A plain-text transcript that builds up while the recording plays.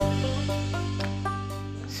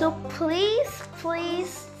So please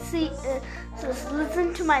just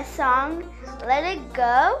listen to my song, Let It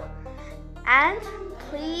Go, and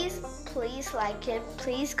please like it,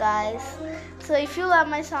 please guys. So if you love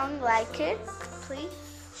my song, like it, please.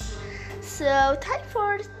 So type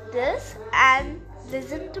for this and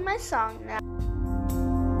listen to my song now.